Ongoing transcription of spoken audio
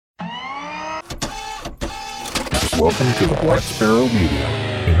Welcome to the Black Sparrow Media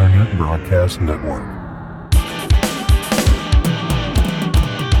Internet Broadcast Network.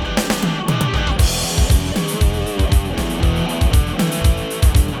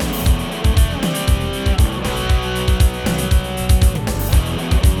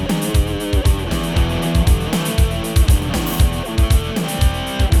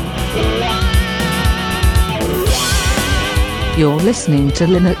 You're listening to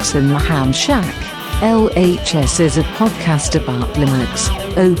Linux in the Ham Shack. LHS is a podcast about Linux,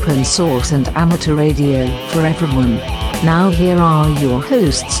 open source and amateur radio for everyone. Now here are your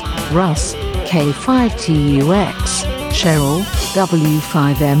hosts, Russ, K5TUX, Cheryl,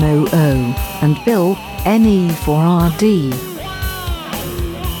 W5MOO, and Bill, NE4RD.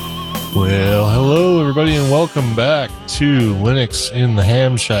 Well, hello everybody and welcome back to Linux in the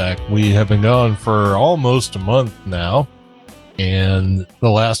Ham Shack. We have been gone for almost a month now. And the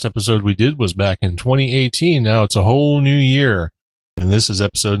last episode we did was back in 2018. Now it's a whole new year. And this is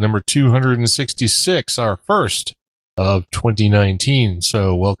episode number 266, our first of 2019.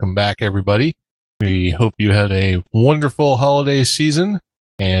 So welcome back, everybody. We hope you had a wonderful holiday season.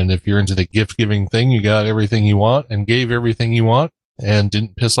 And if you're into the gift giving thing, you got everything you want and gave everything you want and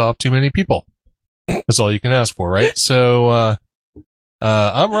didn't piss off too many people. That's all you can ask for, right? So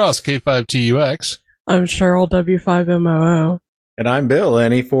I'm Ross, K5TUX. I'm Cheryl, W5MOO. And I'm Bill,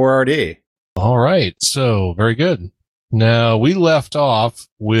 NE4RD. All right. So very good. Now we left off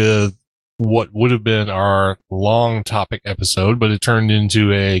with what would have been our long topic episode, but it turned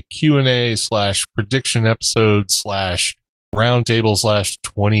into a Q&A / prediction episode / roundtable /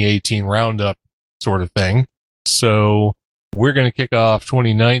 2018 roundup sort of thing. So we're going to kick off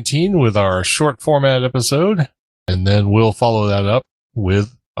 2019 with our short format episode, and then we'll follow that up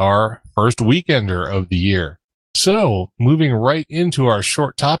with our first weekender of the year. So, moving right into our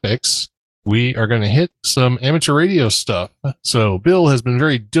short topics, we are going to hit some amateur radio stuff. So, Bill has been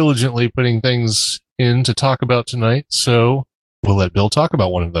very diligently putting things in to talk about tonight, so we'll let Bill talk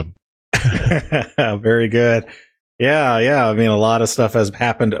about one of them. Very good. Yeah. I mean, a lot of stuff has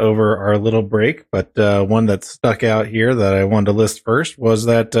happened over our little break, but one that stuck out here that I wanted to list first was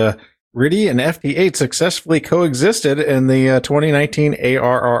that RTTY and FT8 successfully coexisted in the 2019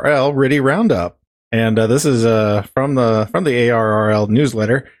 ARRL RTTY Roundup. And this is from the ARRL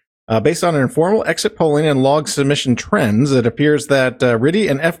newsletter. Based on informal exit polling and log submission trends, it appears that RTTY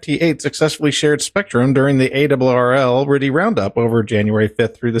and FT8 successfully shared spectrum during the ARRL RTTY Roundup over January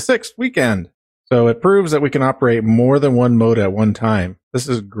 5th through the 6th weekend. So it proves that we can operate more than one mode at one time. This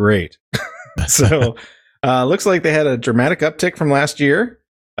is great. So looks like they had a dramatic uptick from last year.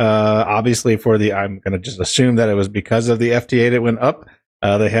 Obviously I'm going to just assume that it was because of the FT8 it went up.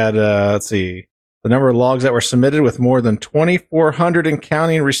 They had, the number of logs that were submitted with more than 2,400 and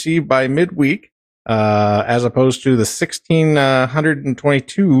counting received by midweek, as opposed to the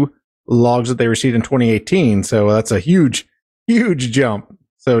 1,622 logs that they received in 2018. So that's a huge jump.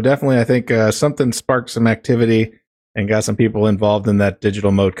 So definitely, I think something sparked some activity and got some people involved in that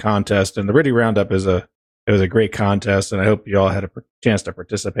digital mode contest. And the RTTY Roundup was a great contest, and I hope you all had a chance to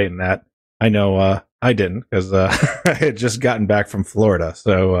participate in that. I know I didn't because I had just gotten back from Florida.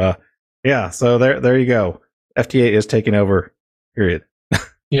 So yeah, so there you go. FT8 is taking over, period.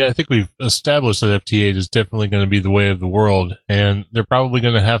 Yeah, I think we've established that FT8 is definitely going to be the way of the world, and they're probably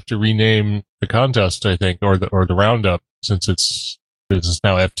going to have to rename the contest, I think, or the roundup, since it's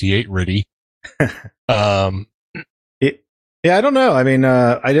now FT8 RTTY. Yeah, I don't know. I mean,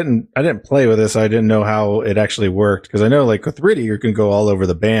 I didn't play with this. I didn't know how it actually worked, because I know, like, with RTTY, you can go all over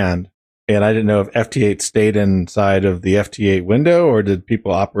the band. And I didn't know if FT8 stayed inside of the FT8 window, or did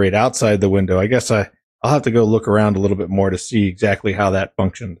people operate outside the window? I guess I'll have to go look around a little bit more to see exactly how that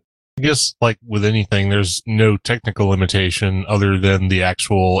functioned. I guess, like with anything, there's no technical limitation other than the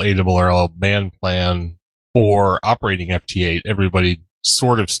actual ARRL band plan for operating FT8. Everybody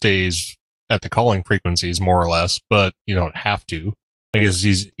sort of stays at the calling frequencies, more or less, but you don't have to. I guess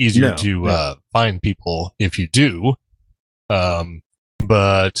it's easier to find people if you do.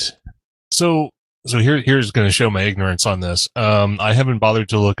 But so here's going to show my ignorance on this. I haven't bothered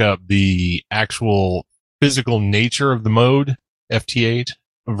to look up the actual physical nature of the mode FT8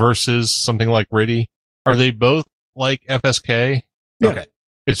 versus something like RTTY. Are they both like FSK? Yeah. Okay.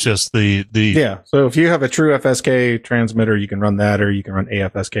 It's just the yeah. So if you have a true FSK transmitter, you can run that, or you can run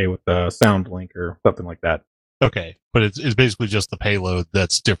AFSK with a sound link or something like that. Okay, but it's basically just the payload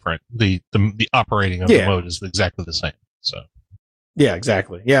that's different. The operating of the mode is exactly the same. So. Yeah,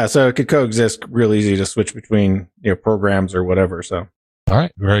 exactly. Yeah, so it could coexist real easy to switch between programs or whatever. So, all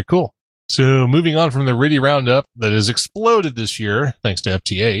right, very cool. So moving on from the RTTY roundup that has exploded this year, thanks to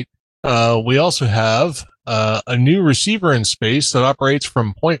FT8, we also have a new receiver in space that operates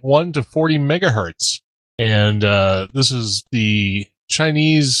from 0.1 to 40 megahertz. And this is the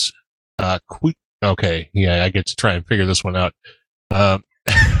Chinese okay, yeah, I get to try and figure this one out.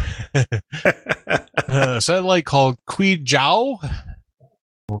 Satellite called Jiao.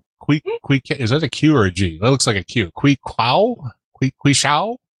 Is that a Q or a G? That looks like a Q. Xiao?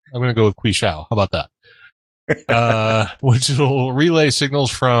 I'm going to go with Xiao. How about that? Which will relay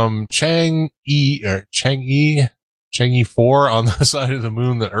signals from Chang'e 4 on the side of the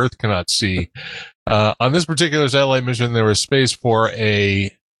moon that Earth cannot see. On this particular satellite mission, there was space for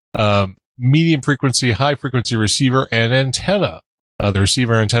a medium frequency, high frequency receiver and antenna. The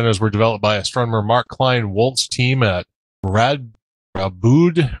receiver antennas were developed by astronomer Mark Klein Wolt's team at Radboud.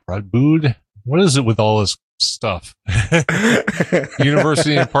 What is it with all this stuff?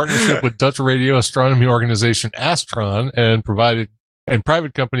 University in partnership with Dutch radio astronomy organization Astron and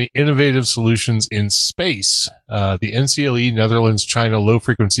private company Innovative Solutions in Space. The NCLE Netherlands China Low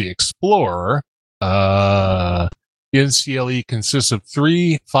Frequency Explorer. The NCLE consists of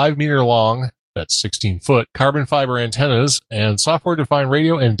 3 5-meter long, that's 16 foot, carbon fiber antennas and software defined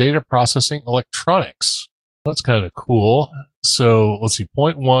radio and data processing electronics. That's kind of cool. So let's see,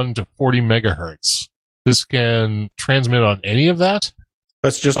 0.1 to 40 megahertz. This can transmit on any of that?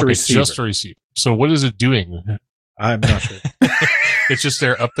 That's just a receiver. Just a receiver. So what is it doing? I'm not sure. It's just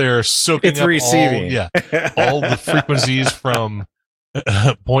up there soaking it's up receiving. all the frequencies from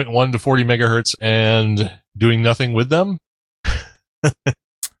 0.1 to 40 megahertz and doing nothing with them?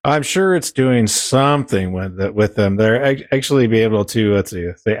 I'm sure it's doing something with them. They're actually be able to, let's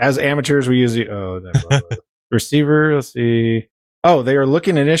see, as amateurs, we use the receiver. Let's see. Oh, they are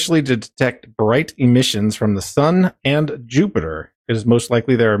looking initially to detect bright emissions from the sun and Jupiter. It is most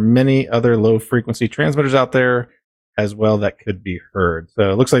likely there are many other low frequency transmitters out there as well that could be heard.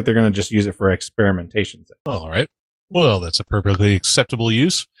 So it looks like they're going to just use it for experimentation. All right. Well, that's a perfectly acceptable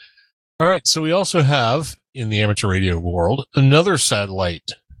use. All right. So we also have in the amateur radio world another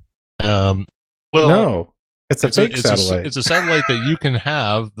satellite. No, it's a fake satellite. It's a satellite that you can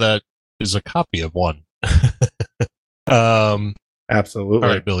have that is a copy of one. Absolutely.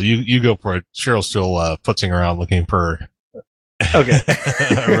 All right, Bill, you go for it. Cheryl's still futzing around looking for a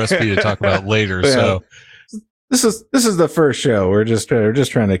recipe to talk about later. Yeah. So this is the first show. We're just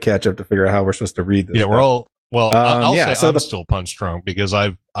trying to catch up to figure out how we're supposed to read this. Yeah, we're all I'll say so I'm still punch drunk because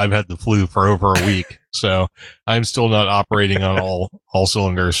I've had the flu for over a week, so I'm still not operating on all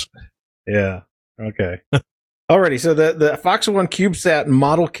cylinders. Yeah. Okay. Alrighty. So the Fox One CubeSat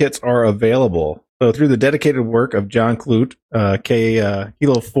model kits are available. So through the dedicated work of John Clute,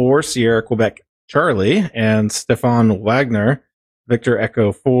 Kilo 4 Sierra Quebec Charlie, and Stefan Wagner, Victor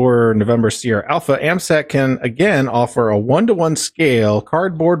Echo 4 November Sierra Alpha, AMSAT can again offer a 1-to-1 scale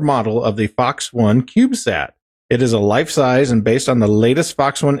cardboard model of the Fox One CubeSat. It is a life-size and based on the latest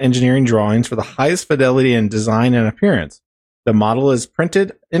Fox One engineering drawings for the highest fidelity in design and appearance. The model is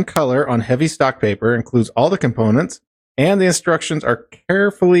printed in color on heavy stock paper, includes all the components, and the instructions are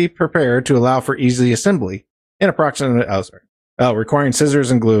carefully prepared to allow for easy assembly in approximate, requiring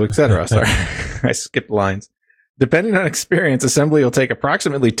scissors and glue, etc. Sorry, I skipped lines. Depending on experience, assembly will take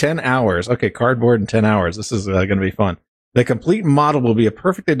approximately 10 hours. Okay, cardboard in 10 hours. This is going to be fun. The complete model will be a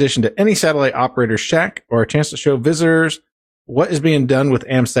perfect addition to any satellite operator's shack or a chance to show visitors what is being done with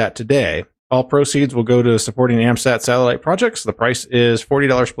AMSAT today. All proceeds will go to supporting AMSAT satellite projects. The price is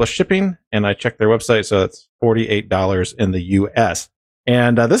 $40 plus shipping, and I checked their website, so it's $48 in the U.S.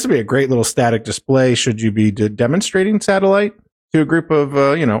 And this would be a great little static display should you be demonstrating satellite to a group of,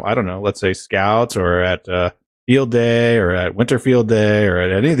 I don't know, let's say scouts or at field day or at winter field day or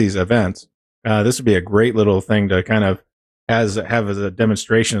at any of these events. This would be a great little thing to kind of have as a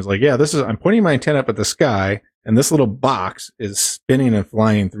demonstration. It's like, yeah, I'm pointing my antenna up at the sky, and this little box is spinning and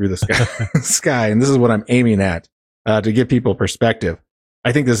flying through the sky, and this is what I'm aiming at to give people perspective.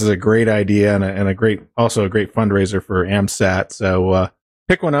 I think this is a great idea and a great fundraiser for AMSAT. So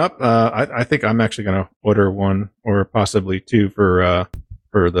pick one up. I think I'm actually going to order one or possibly two for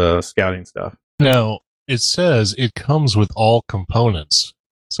the scouting stuff. Now, it says it comes with all components,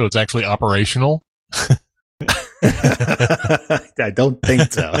 so it's actually operational. I don't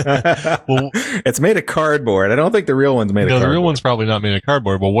think so. Well, it's made of cardboard. I don't think the real one's made of cardboard. The real one's probably not made of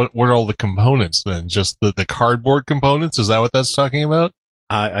cardboard. But what are all the components then? Just the cardboard components? Is that what that's talking about?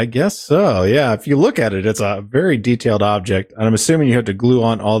 I guess so. Yeah. If you look at it, it's a very detailed object, and I'm assuming you have to glue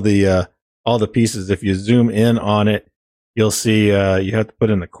on all the pieces. If you zoom in on it, you'll see you have to put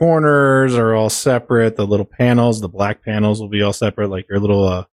in the corners are all separate. The little panels, the black panels, will be all separate, like your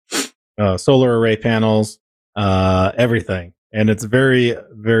little solar array panels. Everything, and it's very,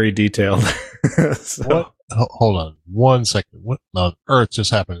 very detailed. So. hold on 1 second. What on earth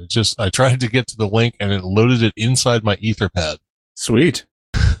just happened? I tried to get to the link and it loaded it inside my Etherpad. Sweet.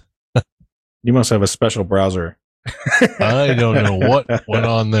 You must have a special browser. I don't know what went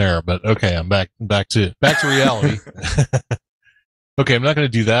on there, but okay, I'm back to reality. Okay, I'm not going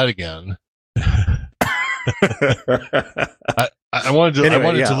to do that again. I wanted to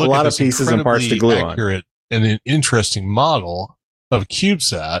look a lot at of this pieces and parts to glue accurate and an interesting model of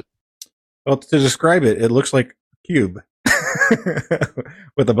CubeSat. Well, to describe it, it looks like a cube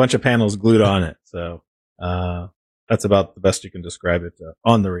with a bunch of panels glued on it. So that's about the best you can describe it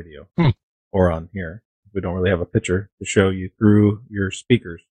on the radio or on here. We don't really have a picture to show you through your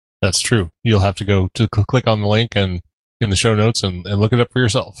speakers. That's true. You'll have to go to click on the link and in the show notes and look it up for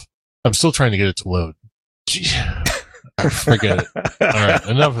yourself. I'm still trying to get it to load. Gee, forget it. All right,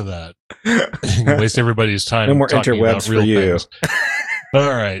 enough of that. Waste everybody's time. No more talking interwebs about real for you. things.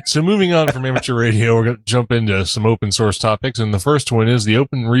 All right, so moving on from amateur radio, we're going to jump into some open source topics, and the first one is the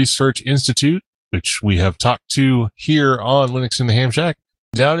Open Research Institute, which we have talked to here on Linux in the Ham Shack,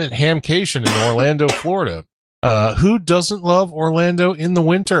 down at Hamcation in Orlando, Florida. Who doesn't love Orlando in the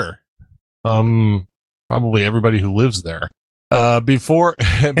winter? Probably everybody who lives there. Before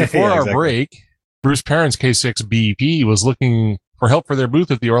our break, Bruce Perrin's K6BP was looking for help for their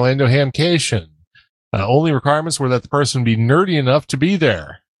booth at the Orlando Hamcation. Only requirements were that the person be nerdy enough to be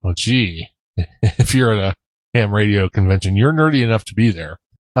there. Well, gee, if you're at a ham radio convention, you're nerdy enough to be there.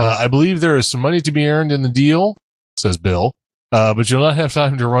 I believe there is some money to be earned in the deal, says Bill, but you'll not have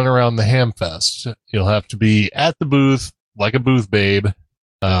time to run around the ham fest. You'll have to be at the booth like a booth babe.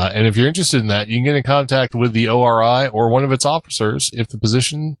 And if you're interested in that, you can get in contact with the ORI or one of its officers if that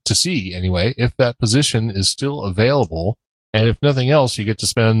position is still available. And if nothing else, you get to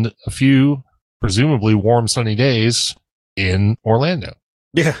spend a few presumably warm, sunny days in Orlando.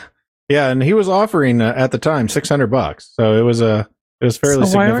 Yeah. Yeah. And he was offering at the time $600. So it was fairly significant.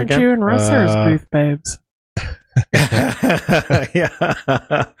 So why aren't you and Russell's booth babes? Yeah.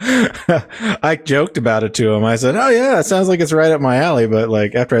 I joked about it to him. I said, "Oh yeah, it sounds like it's right up my alley." But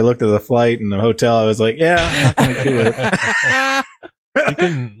like after I looked at the flight and the hotel, I was like, "Yeah, I'm not going to do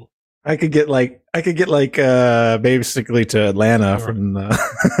it." I could get basically to Atlanta from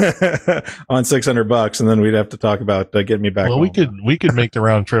on $600, and then we'd have to talk about getting me back. Well, home. we could make the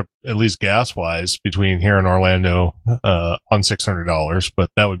round trip at least gas wise between here and Orlando on $600,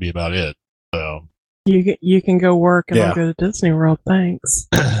 but that would be about it. So. You can go work and I'll go to Disney World. Thanks.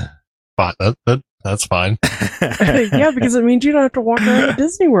 Fine, that's fine. Yeah, because it means you don't have to walk around at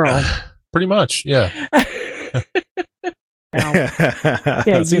Disney World. Pretty much, yeah. Yeah,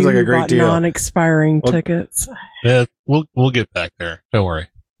 it seems like a great deal. Non-expiring tickets. Yeah, we'll get back there. Don't worry.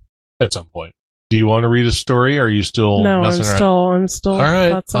 At some point. Do you want to read a story? Or are you still messing around? I'm still. All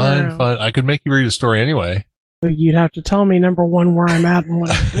right, fine. I could make you read a story anyway. So you'd have to tell me, number one, where I'm at and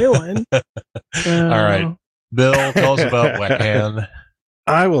what I'm doing. All right. Bill, tell us about Wecan.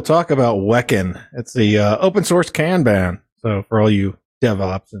 I will talk about Wecan. It's the open source Kanban. So for all you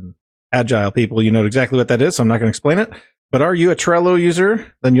DevOps and Agile people, you know exactly what that is. So I'm not going to explain it. But are you a Trello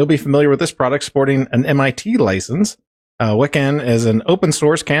user? Then you'll be familiar with this product sporting an MIT license. Wecan is an open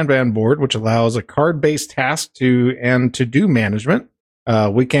source Kanban board, which allows a card-based task and to-do management.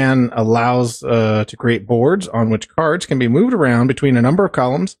 Wecan allows to create boards on which cards can be moved around between a number of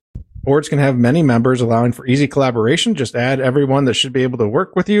columns. Boards can have many members, allowing for easy collaboration. Just add everyone that should be able to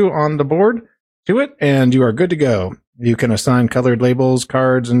work with you on the board to it, and you are good to go. You can assign colored labels,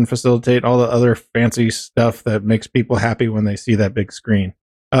 cards, and facilitate all the other fancy stuff that makes people happy when they see that big screen.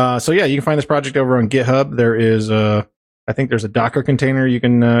 So yeah, you can find this project over on GitHub. There is I think there's a Docker container you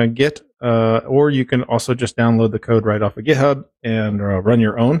can get, or you can also just download the code right off of GitHub and run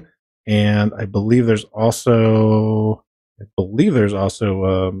your own. And I believe there's also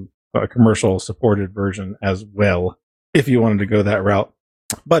a commercial supported version as well, if you wanted to go that route.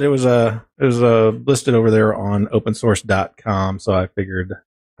 But it was listed over there on opensource.com, so I figured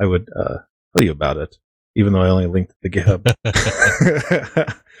I would tell you about it, even though I only linked to GitHub.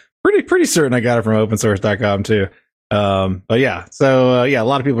 pretty certain I got it from opensource.com too. But yeah, so a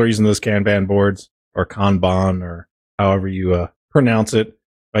lot of people are using those Kanban boards or Kanban or however you pronounce it.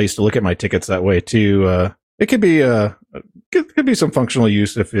 I used to look at my tickets that way too. It could be could be some functional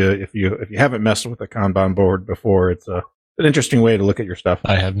use if you haven't messed with a Kanban board before. It's an interesting way to look at your stuff.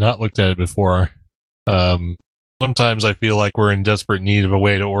 I have not looked at it before. Sometimes I feel like we're in desperate need of a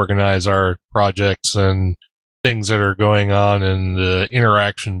way to organize our projects and things that are going on and the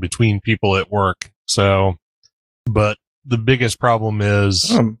interaction between people at work. So, but the biggest problem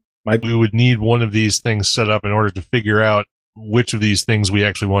is we would need one of these things set up in order to figure out which of these things we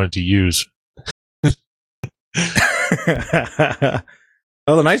actually wanted to use.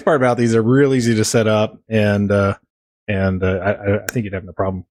 Well, the nice part about these are real easy to set up, and I think you'd have no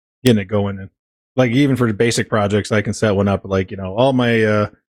problem getting it going. And like even for the basic projects, I can set one up like all my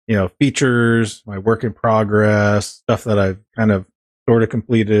features, my work in progress, stuff that I've kind of sort of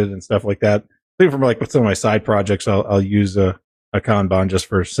completed and stuff like that. Even for like with some of my side projects, I'll use a Kanban just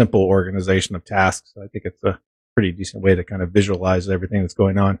for simple organization of tasks. I think it's a pretty decent way to kind of visualize everything that's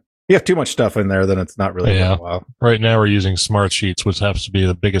going on. You have too much stuff in there, then it's not really worthwhile. Right now we're using Smart Sheets, which happens to be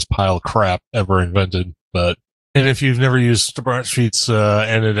the biggest pile of crap ever invented. And if you've never used Smart Sheets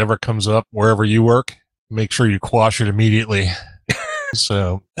and it ever comes up wherever you work, make sure you quash it immediately.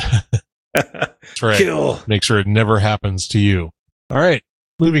 So that's right. Kill. Make sure it never happens to you. All right.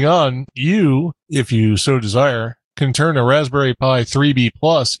 Moving on. You, if you so desire, can turn a Raspberry Pi 3B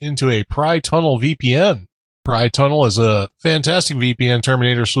Plus into a Pri-Tunnel VPN. Pri-Tunnel is a fantastic VPN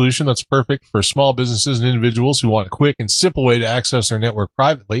terminator solution that's perfect for small businesses and individuals who want a quick and simple way to access their network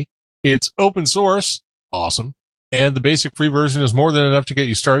privately. It's open source. Awesome. And the basic free version is more than enough to get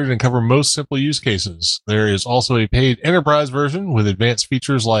you started and cover most simple use cases. There is also a paid enterprise version with advanced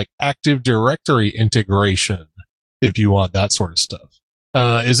features like Active Directory integration, if you want that sort of stuff.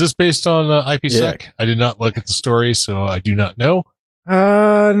 Is this based on IPsec? Yeah. I did not look at the story, so I do not know.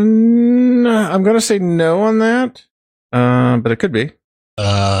 I'm going to say no on that, but it could be.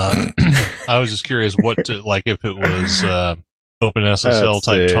 I was just curious if it was OpenSSL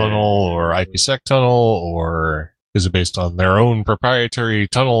type tunnel or IPsec tunnel, or is it based on their own proprietary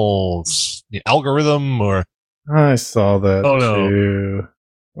tunnels algorithm? Or I saw that. Oh no! Too.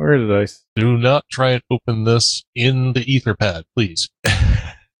 Where did I? Do not try and open this in the Etherpad, please.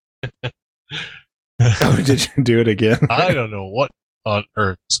 Oh, did you do it again? I don't know what on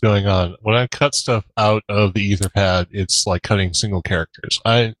earth is going on. When I cut stuff out of the Etherpad, it's like cutting single characters.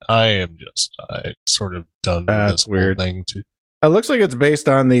 I sort of done That's this weird whole thing too. It looks like it's based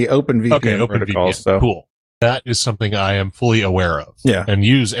on the OpenVPN protocol. OpenVPN. So cool. That is something I am fully aware of. Yeah. And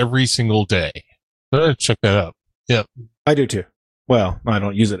use every single day. Check that out. Yeah. I do too. Well, I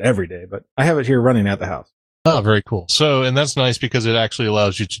don't use it every day, but I have it here running at the house. Oh, very cool. So, and that's nice because it actually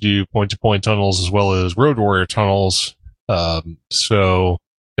allows you to do point-to-point tunnels as well as road warrior tunnels. So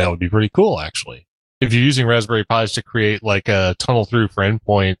that would be pretty cool, actually. If you're using Raspberry Pis to create like a tunnel through for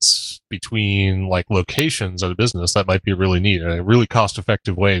endpoints between like locations of a business, that might be really neat and a really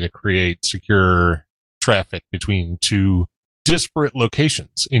cost-effective way to create secure traffic between two disparate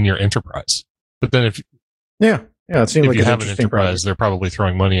locations in your enterprise. But then it seems like you have an enterprise, they're probably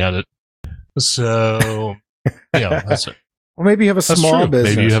throwing money at it. So, that's it. Well, maybe you have a small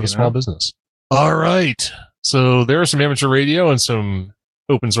business. Maybe you have a small business. All right. So there are some amateur radio and some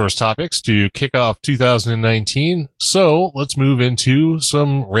open source topics to kick off 2019. So let's move into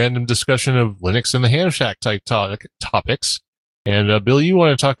some random discussion of Linux and the Ham Shack type topics. And Bill, you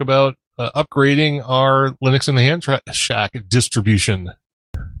want to talk about upgrading our Linux and the Ham Shack distribution?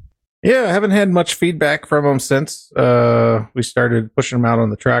 Yeah, I haven't had much feedback from them since we started pushing them out on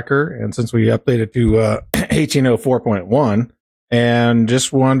the tracker, and since we updated to 1804.1, and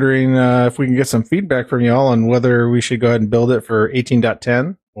just wondering if we can get some feedback from y'all on whether we should go ahead and build it for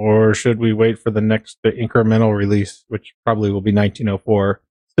 18.10, or should we wait for the next incremental release, which probably will be 1904,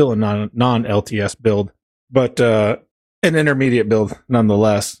 still a non-LTS build, but an intermediate build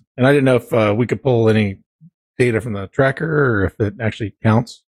nonetheless. And I didn't know if we could pull any data from the tracker or if it actually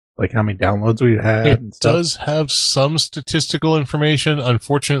counts. Like how many downloads we had. It does have some statistical information.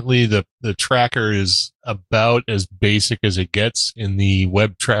 Unfortunately, the tracker is about as basic as it gets in the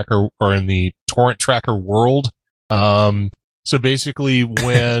web tracker or in the torrent tracker world. So basically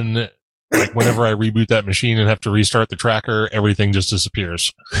whenever I reboot that machine and have to restart the tracker, everything just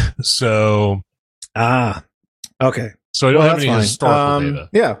disappears. So, okay. So I don't have any historical data.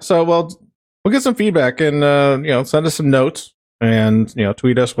 Yeah. So, we'll get some feedback and, send us some notes. And,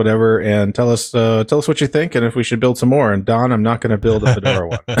 tweet us, whatever, and tell us what you think and if we should build some more. And Don, I'm not going to build a Fedora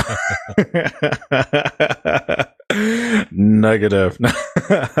one. Negative.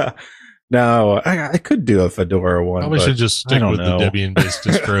 No, I could do a Fedora one. Probably should just stick with the Debian-based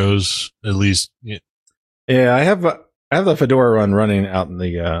distros, at least. Yeah, I have the Fedora one running out in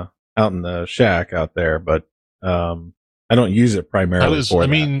the shack out there, but, I don't use it primarily for that. I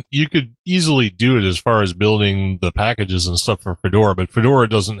mean, you could easily do it as far as building the packages and stuff for Fedora, but Fedora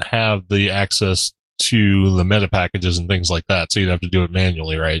doesn't have the access to the meta packages and things like that, so you'd have to do it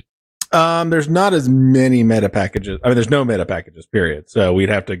manually, right? There's not as many meta packages. I mean, there's no meta packages, period. So we'd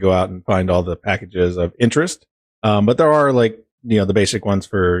have to go out and find all the packages of interest. But there are the basic ones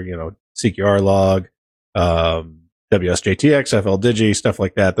for, CQR log, WSJTX, FLDigi, stuff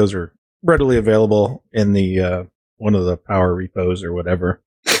like that. Those are readily available in the one of the power repos or whatever.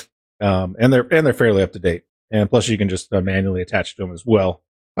 And they're fairly up to date. And plus, you can just manually attach to them as well.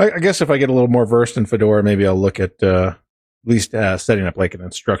 I guess if I get a little more versed in Fedora, maybe I'll look at least setting up like an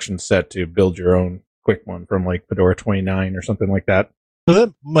instruction set to build your own quick one from like Fedora 29 or something like that. Well,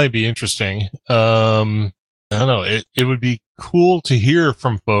 that might be interesting. I don't know. It would be cool to hear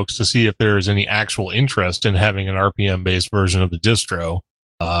from folks to see if there is any actual interest in having an RPM-based version of the distro.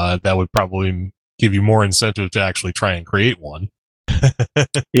 That would probably give you more incentive to actually try and create one.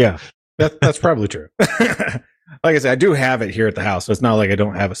 Yeah, that's probably true. Like I said, I do have it here at the house, so it's not like I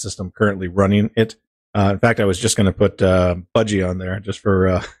don't have a system currently running it. In fact, I was just going to put Budgie on there just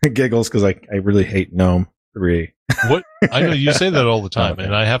for giggles because I really hate GNOME 3. What I know you say that all the time, Okay.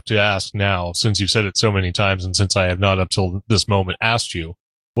 and I have to ask now, since you've said it so many times, and since I have not up till this moment asked you,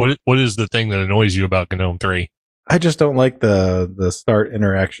 what is the thing that annoys you about GNOME 3? I just don't like the start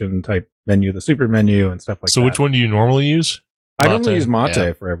interaction type menu, the super menu and stuff like that. So which one do you normally use? I normally use Mate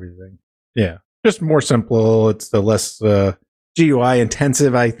Yeah. for everything. Yeah. Just more simple. It's the less GUI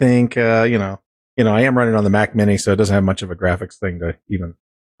intensive, I think. I am running on the Mac Mini, so it doesn't have much of a graphics thing to even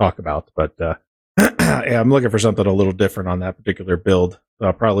talk about. But yeah, I'm looking for something a little different on that particular build. So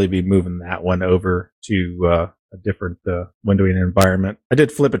I'll probably be moving that one over to a different windowing environment. I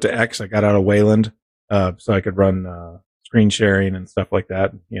did flip it to X. I got out of Wayland so I could run screen sharing and stuff like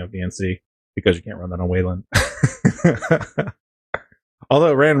that, VNC, because you can't run that on Wayland.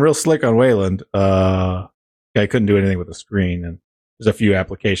 Although it ran real slick on Wayland, I couldn't do anything with the screen. And there's a few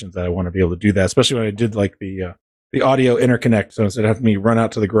applications that I want to be able to do that, especially when I did like the audio interconnect. So instead of having me run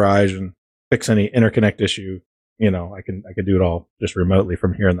out to the garage and fix any interconnect issue, I can do it all just remotely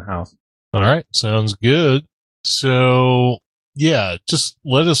from here in the house. All right, sounds good. So yeah, just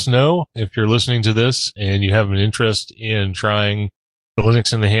let us know if you're listening to this and you have an interest in trying the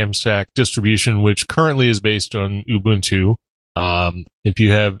Linux in the Ham Stack distribution, which currently is based on Ubuntu. If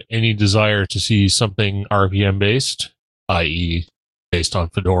you have any desire to see something RPM based, i.e. based on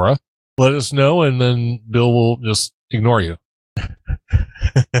Fedora, let us know, and then Bill will just ignore you.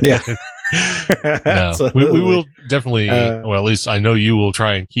 Yeah. No, we will definitely, well, at least I know you will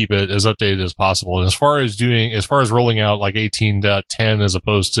try and keep it as updated as possible. And as far as rolling out like 18.10 as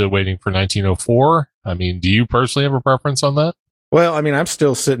opposed to waiting for 1904, I mean, do you personally have a preference on that? Well, I mean, I'm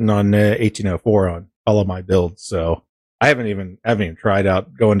still sitting on 1804 on all of my builds, so I haven't even tried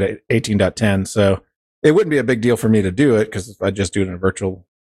out going to 18.10. So it wouldn't be a big deal for me to do it because I just do it in a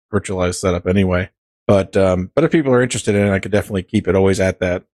virtualized setup anyway. But if people are interested in it, I could definitely keep it always at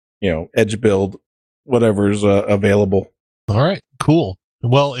that, edge build, whatever's available. All right, cool.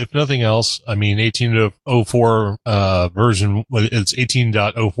 Well, if nothing else, I mean, 18.04 version, it's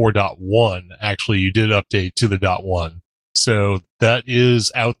 18.04.1. Actually, you did update to the .1. So that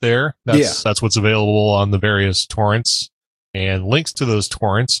is out there. That's what's available on the various torrents. And links to those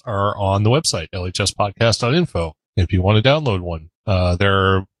torrents are on the website, lhspodcast.info, if you want to download one. There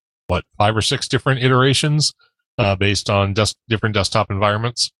are, 5 or 6 different iterations based on different desktop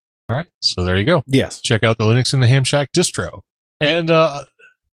environments. All right, so there you go. Yes. Check out the Linux in the Ham Shack distro. And, no,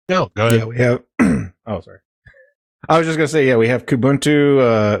 go ahead. Yeah, we have, oh, sorry. I was just going to say, we have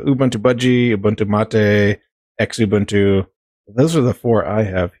Kubuntu, Ubuntu Budgie, Ubuntu Mate, Xubuntu. Those are the 4 I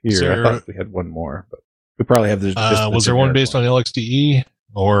have here. I thought we had one more, but we probably have this. Was there one based on LXDE,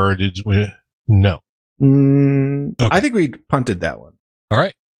 or did we? No. Okay. Okay. I think we punted that one. All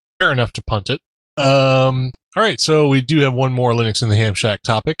right. Fair enough to punt it. All right. So we do have one more Linux in the Ham Shack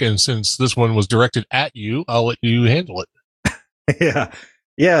topic. And since this one was directed at you, I'll let you handle it. Yeah.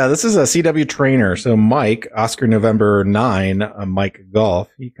 Yeah. This is a CW trainer. So Mike, Oscar November 9, Mike Golf,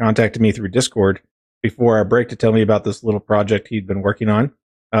 he contacted me through Discord before our break to tell me about this little project he'd been working on.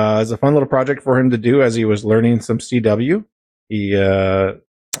 It's a fun little project for him to do as he was learning some CW. He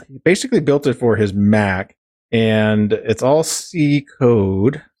basically built it for his Mac, and it's all C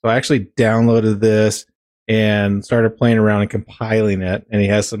code. So I actually downloaded this and started playing around and compiling it. And he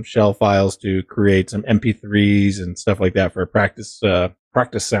has some shell files to create some MP3s and stuff like that for practice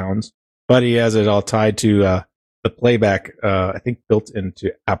sounds. But he has it all tied to the playback, I think built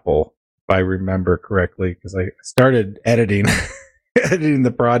into Apple, if I remember correctly, because I started editing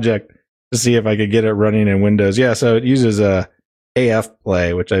the project to see if I could get it running in Windows. Yeah, so it uses AF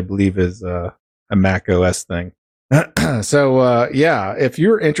Play, which I believe is a Mac OS thing. So, if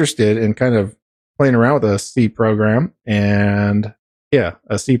you're interested in kind of playing around with a C program and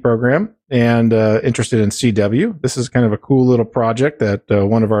interested in CW, this is kind of a cool little project that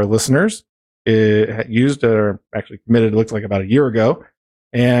one of our listeners used or actually committed, it looks like about a year ago,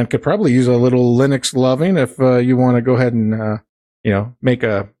 and could probably use a little Linux loving if you want to go ahead and make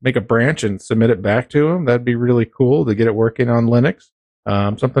a branch and submit it back to them. That'd be really cool to get it working on Linux.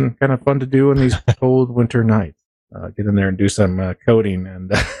 Something kind of fun to do in these cold winter nights. Get in there and do some coding.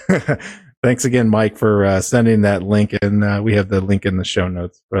 And thanks again, Mike, for sending that link. And we have the link in the show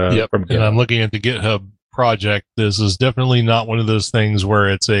notes. Yep. From and I'm looking at the GitHub project. This is definitely not one of those things where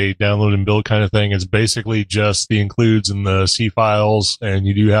it's a download and build kind of thing. It's basically just the includes and the C files, and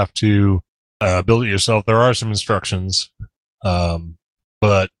you do have to build it yourself. There are some instructions,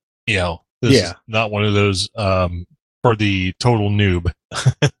 but this is not one of those for the total noob.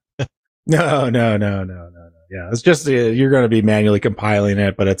 No. Yeah, it's just you're going to be manually compiling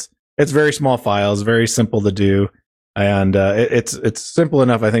it, but it's very small files, very simple to do. And it's simple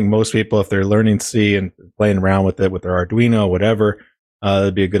enough. I think most people, if they're learning C and playing around with it with their Arduino, whatever,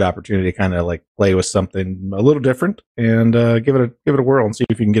 it'd be a good opportunity to kind of like play with something a little different and give it a whirl and see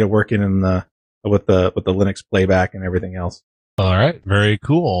if you can get it working in with the Linux playback and everything else. All right, very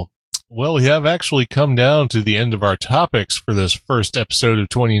cool. Well, we have actually come down to the end of our topics for this first episode of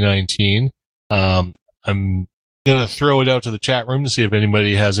 2019. I'm going to throw it out to the chat room to see if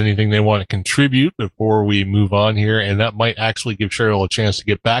anybody has anything they want to contribute before we move on here. And that might actually give Cheryl a chance to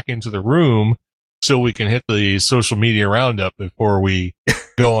get back into the room so we can hit the social media roundup before we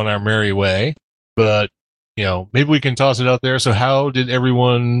go on our merry way. But, maybe we can toss it out there. So how did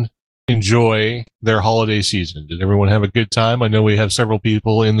everyone enjoy their holiday season? Did everyone have a good time? I know we have several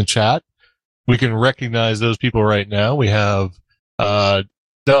people in the chat. We can recognize those people right now. We have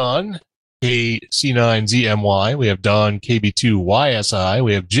Don KC9ZMY. We have Don KB2YSI.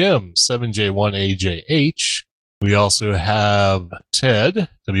 We have Jim 7J1AJH. We also have Ted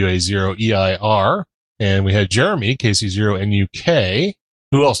WA0EIR. And we had Jeremy KC0NUK.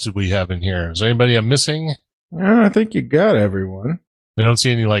 Who else did we have in here? Is there anybody I'm missing? I think you got everyone. I don't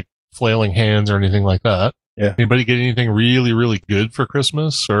see any flailing hands or anything like that. Yeah. Anybody get anything really, really good for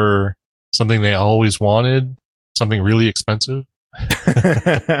Christmas or something they always wanted? Something really expensive?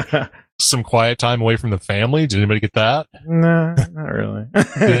 Some quiet time away from the family? Did anybody get that? No, not really.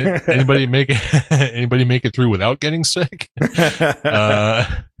 Did anybody make it through without getting sick?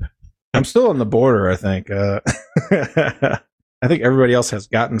 I'm still on the border, I think. I think everybody else has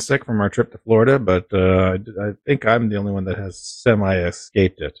gotten sick from our trip to Florida, but I think I'm the only one that has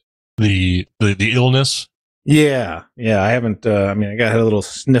semi-escaped it. The illness? Yeah. I haven't, I had a little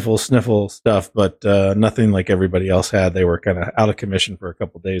sniffle stuff, but nothing like everybody else had. They were kind of out of commission for a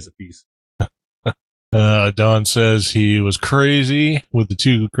couple days apiece. Don says he was crazy with the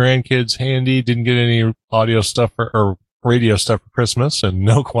 2 grandkids handy, didn't get any audio stuff or radio stuff for Christmas, and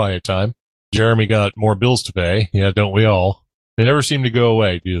no quiet time. Jeremy got more bills to pay. Yeah, don't we all? They never seem to go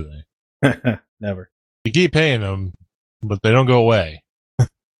away, do they? Never. You keep paying them, but they don't go away.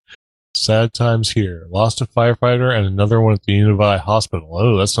 Sad times here. Lost a firefighter and another one at the Univi Hospital.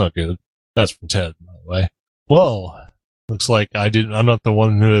 Oh, that's not good. That's from Ted, by the way. Well, looks like I'm not the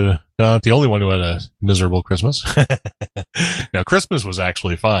only one who had a miserable Christmas. Now, Christmas was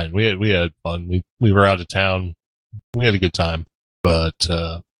actually fine. We had fun. We were out of town. We had a good time. But,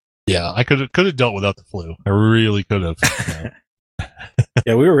 yeah, I could have dealt without the flu. I really could have.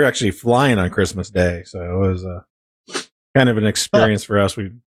 Yeah, we were actually flying on Christmas Day, so it was kind of an experience for us.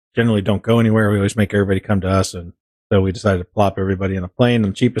 We generally don't go anywhere. We always make everybody come to us, and so we decided to plop everybody in a plane.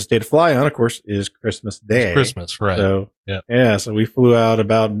 And the cheapest day to fly on, of course, is Christmas Day. It's Christmas, right? So yeah, so we flew out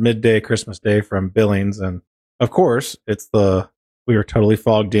about midday Christmas Day from Billings, and of course, we were totally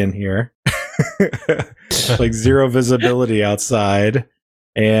fogged in here, like zero visibility outside.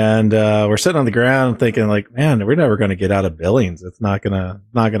 And we're sitting on the ground thinking man, we're never going to get out of Billings. It's not gonna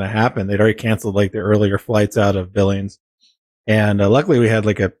happen. They'd already canceled the earlier flights out of Billings. And luckily we had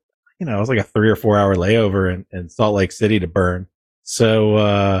it was a 3 or 4 hour layover in Salt Lake City to burn. So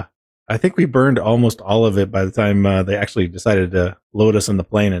I think we burned almost all of it by the time they actually decided to load us in the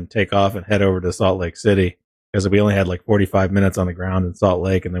plane and take off and head over to Salt Lake City, because we only had 45 minutes on the ground in Salt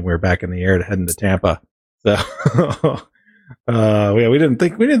Lake, and then we were back in the air to head into Tampa. So we didn't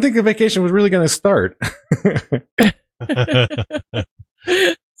think the vacation was really going to start.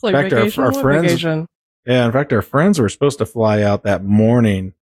 It's like vacation, our friends, vacation. Yeah, in fact, our friends were supposed to fly out that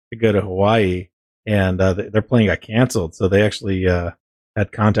morning to go to Hawaii, and their plane got canceled. So they actually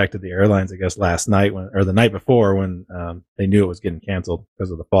had contacted the airlines, I guess, last night or the night before when they knew it was getting canceled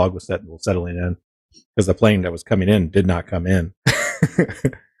because of the fog was settling in, because the plane that was coming in did not come in.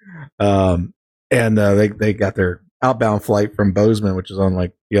 And they got their outbound flight from Bozeman, which is on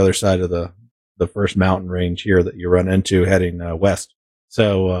the other side of the first mountain range here that you run into heading west.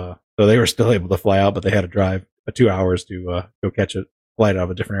 So they were still able to fly out, but they had to drive 2 hours to go catch a flight out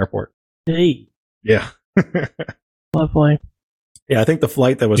of a different airport. Hey. Yeah. Lovely. Yeah, I think the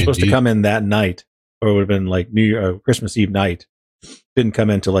flight that was supposed to Indeed. come in that night, or it would have been like Christmas Eve night, didn't come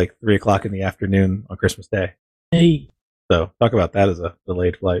in till like 3:00 in the afternoon on Christmas Day. Hey. So talk about that as a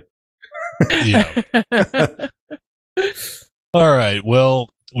delayed flight. Yeah. All right. Well,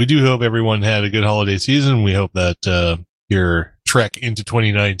 we do hope everyone had a good holiday season. We hope that your trek into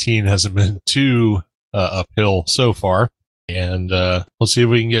 2019 hasn't been too uphill so far. And let's see if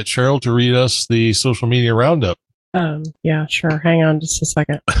we can get Cheryl to read us the social media roundup. Yeah, sure. Hang on just a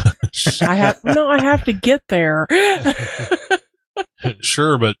second. I have to get there.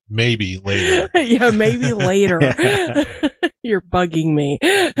 Sure, but maybe later. Yeah, maybe later. You're bugging me.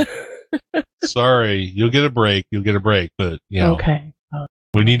 Sorry, you'll get a break. But Okay.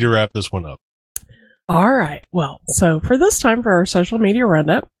 We need to wrap this one up. All right. Well, so for this time for our social media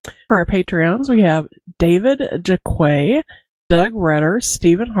roundup, for our Patreons, we have David Jaquay, Doug Redder,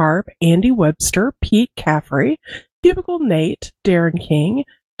 Stephen Harp, Andy Webster, Pete Caffrey, Cubicle Nate, Darren King,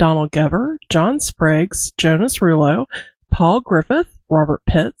 Donald Gever, John Spriggs, Jonas Rulo, Paul Griffith, Robert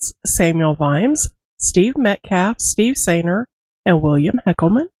Pitts, Samuel Vimes, Steve Metcalf, Steve Sainer, and William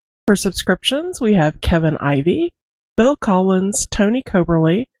Heckelman. For subscriptions, we have Kevin Ivey, Bill Collins, Tony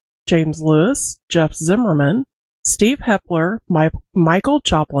Coberly, James Lewis, Jeff Zimmerman, Steve Hepler, Michael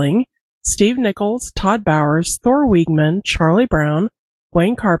Jopling, Steve Nichols, Todd Bowers, Thor Wiegman, Charlie Brown,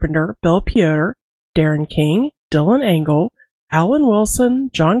 Wayne Carpenter, Bill Piotr, Darren King, Dylan Engel, Alan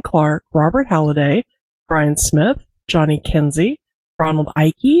Wilson, John Clark, Robert Halliday, Brian Smith, Johnny Kinsey, Ronald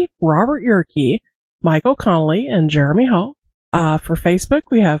Ike, Robert Yerke, Michael Connolly, and Jeremy Hall. For Facebook,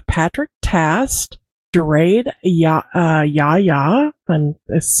 we have Patrick Tast, Gerard Yaya, I'm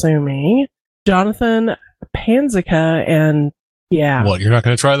assuming, Jonathan Panzica, and yeah. What, you're not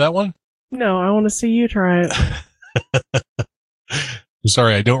going to try that one? No, I want to see you try it.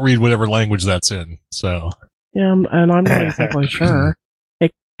 Sorry, I don't read whatever language that's in. So Yeah, and I'm not exactly sure.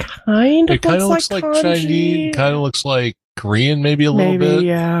 It kind of looks like Chinese, kind of looks like Korean, maybe a little bit.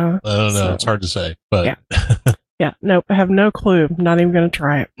 Yeah. I don't know. So, it's hard to say, but yeah. Yeah, nope, I have no clue. Not even going to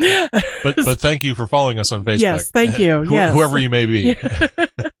try it. but thank you for following us on Facebook. Yes, thank you. Yes. Whoever you may be.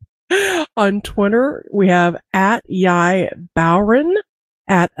 On Twitter, we have at Yai Bowren,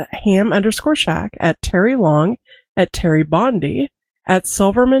 at Ham_Shack, at Terry Long, at Terry Bondi, at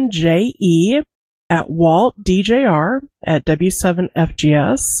Silverman JE, at Walt DJR, at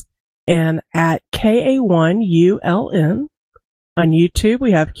W7FGS, and at KA1ULN. On YouTube,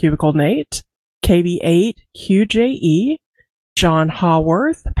 we have Cubicle Nate, KB8QJE, John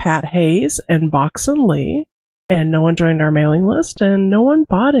Haworth, Pat Hayes, and Boxon Lee. And no one joined our mailing list, and no one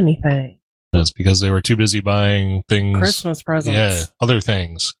bought anything. That's because they were too busy buying things. Christmas presents. Yeah, other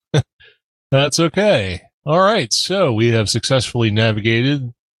things. That's okay. All right. So we have successfully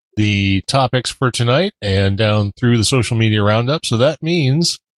navigated the topics for tonight and down through the social media roundup. So that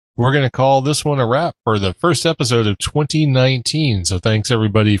means we're going to call this one a wrap for the first episode of 2019. So thanks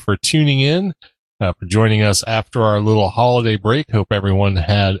everybody for tuning in, for joining us after our little holiday break. Hope everyone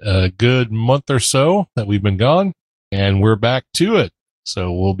had a good month or so that we've been gone, and we're back to it.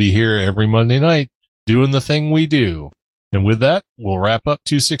 So we'll be here every Monday night doing the thing we do. And with that, we'll wrap up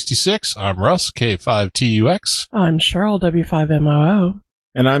 266. I'm Russ, K5TUX. I'm Cheryl, W5MOO.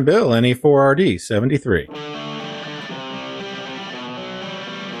 And I'm Bill, NE4RD 73.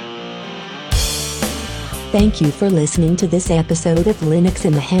 Thank you for listening to this episode of Linux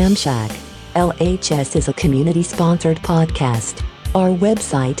in the Ham Shack. LHS is a community-sponsored podcast. Our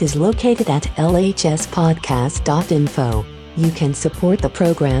website is located at lhspodcast.info. You can support the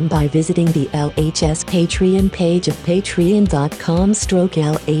program by visiting the LHS Patreon page of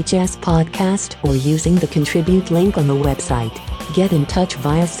patreon.com/LHS podcast or using the contribute link on the website. Get in touch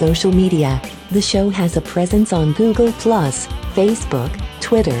via social media. The show has a presence on Google+, Facebook,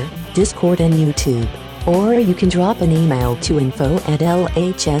 Twitter, Discord, and YouTube. Or you can drop an email to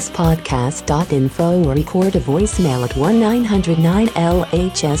info@lhspodcast.info or record a voicemail at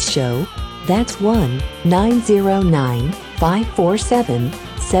 1-900-9-LHS-SHOW. That's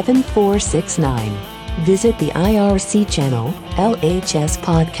 1-909-547-7469. Visit the IRC channel, LHS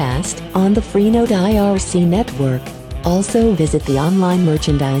Podcast, on the Freenode IRC network. Also visit the online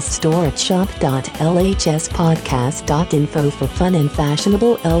merchandise store at shop.lhspodcast.info for fun and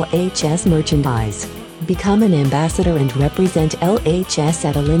fashionable LHS merchandise. Become an ambassador and represent LHS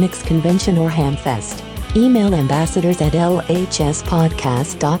at a Linux convention or Hamfest. Email ambassadors at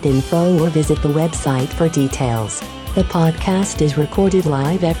lhspodcast.info or visit the website for details. The podcast is recorded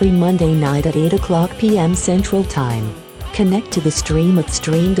live every Monday night at 8:00 p.m. Central Time. Connect to the stream at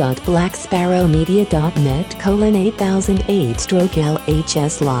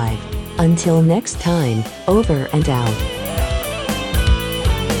stream.blacksparrowmedia.net:8008/LHS Live. Until next time, over and out.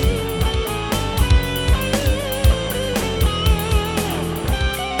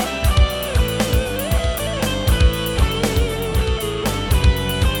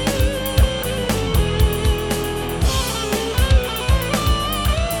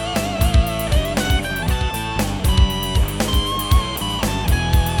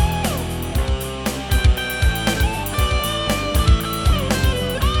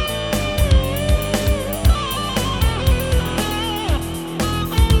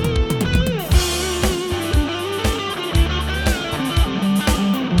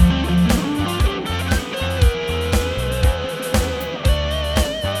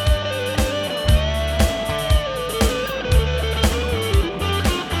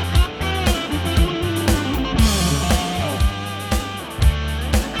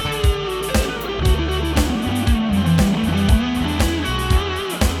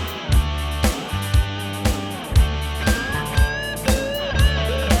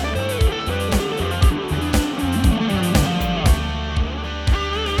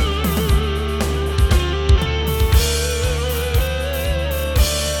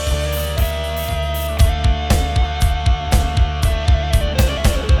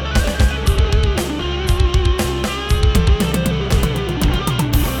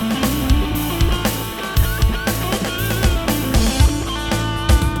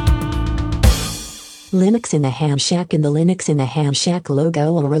 Linux in the Ham Shack and the Linux in the Ham Shack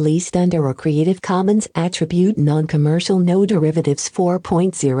logo are released under a Creative Commons Attribute Non-Commercial No Derivatives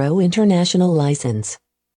 4.0 International License.